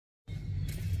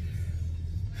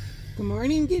Good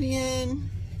morning, Gideon.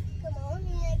 Good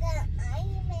morning, I got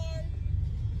Iron Man.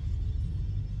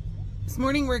 This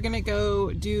morning we're going to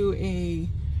go do a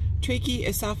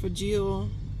tracheoesophageal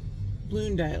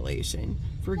balloon dilation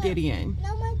for Gideon.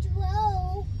 Not my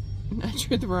throat. Not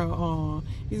your throat. Oh,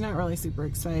 he's not really super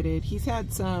excited. He's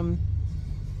had some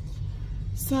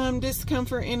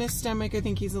discomfort in his stomach. I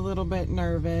think he's a little bit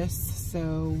nervous.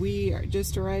 So we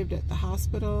just arrived at the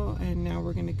hospital and now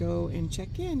we're going to go and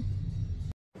check in.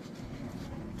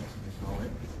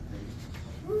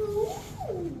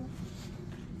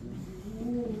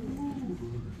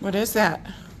 What is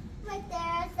that? Right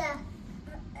there,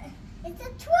 it's a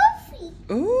trophy.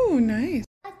 Oh, nice.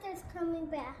 Doctor's coming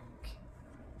back.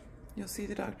 You'll see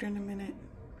the doctor in a minute.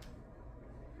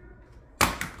 This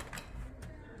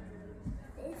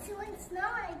one's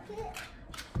not.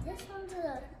 This one's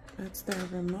a... That's the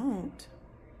remote.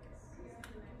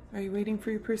 Are you waiting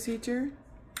for your procedure?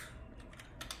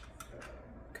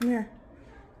 Come here.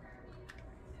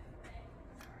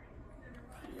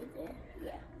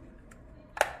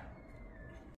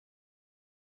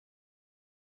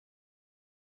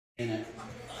 Yeah.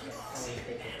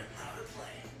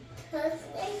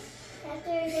 Thursday? After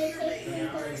they take me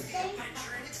Thursday?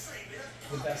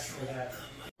 The best for that.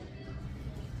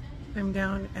 I'm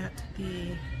down at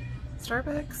the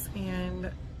Starbucks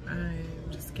and I'm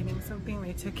just getting something.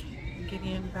 They took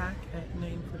Gideon back at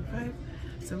 9:45,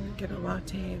 so I'm gonna get a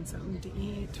latte and something to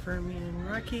eat for me and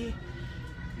Rocky,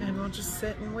 and we'll just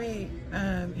sit and wait.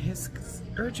 His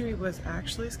surgery was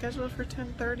actually scheduled for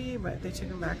 10:30, but they took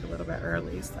him back a little bit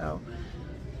early, so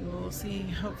we'll see.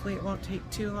 Hopefully it won't take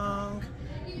too long,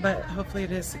 but hopefully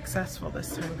it is successful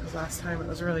this time, because last time it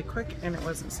was really quick and it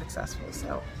wasn't successful,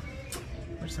 so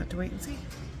we'll just have to wait and see.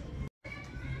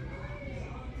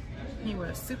 He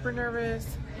was super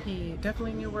nervous. He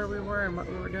definitely knew where we were and what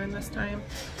we were doing this time.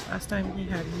 Last time he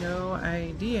had no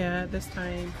idea. This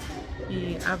time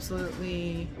he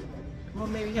absolutely, well,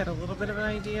 maybe he had a little bit of an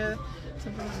idea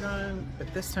something was going on,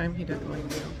 but this time he definitely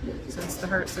knew. Since the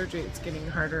heart surgery, it's getting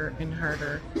harder and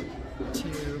harder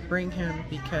to bring him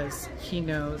because he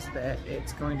knows that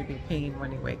it's going to be pain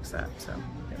when he wakes up. So I'm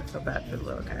gonna feel bad for the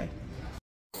little guy.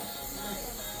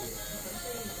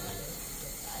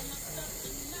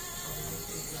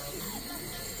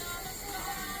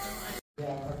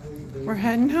 We're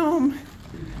heading home.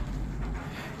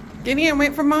 Gideon,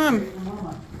 wait for Mom.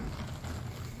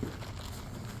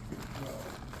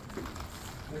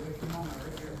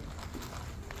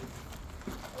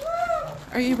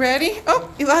 Are you ready? Oh,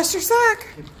 you lost your sock.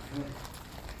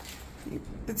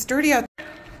 It's dirty out there.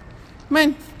 Come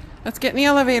on, let's get in the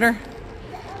elevator.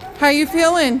 How you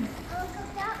feeling? You go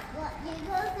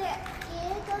there.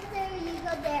 You go there, you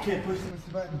go there. Kid, push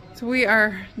the button. So we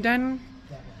are done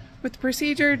with the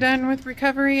procedure, done with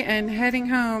recovery, and heading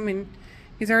home, and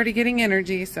he's already getting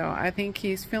energy, so I think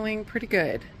he's feeling pretty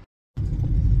good.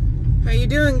 How you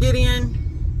doing, Gideon?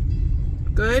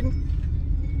 Good?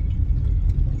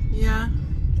 Yeah.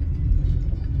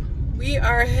 We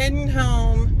are heading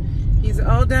home. He's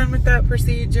all done with that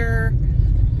procedure,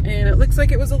 and it looks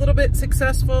like it was a little bit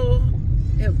successful.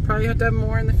 He'll probably have to have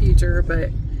more in the future, but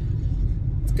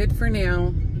it's good for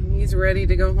now. He's ready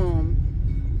to go home.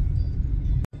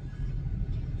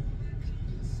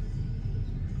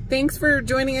 Thanks for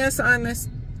joining us on this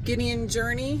Gideon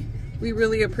journey. We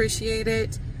really appreciate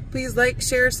it. Please like,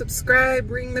 share, subscribe,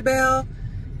 ring the bell.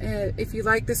 If you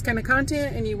like this kind of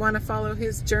content and you want to follow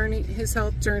his journey, his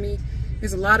health journey,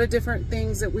 there's a lot of different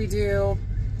things that we do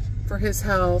for his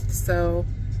health. So,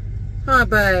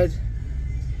 bud?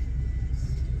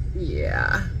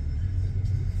 Yeah.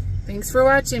 Thanks for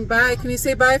watching. Bye. Can you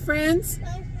say bye, friends?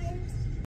 Bye.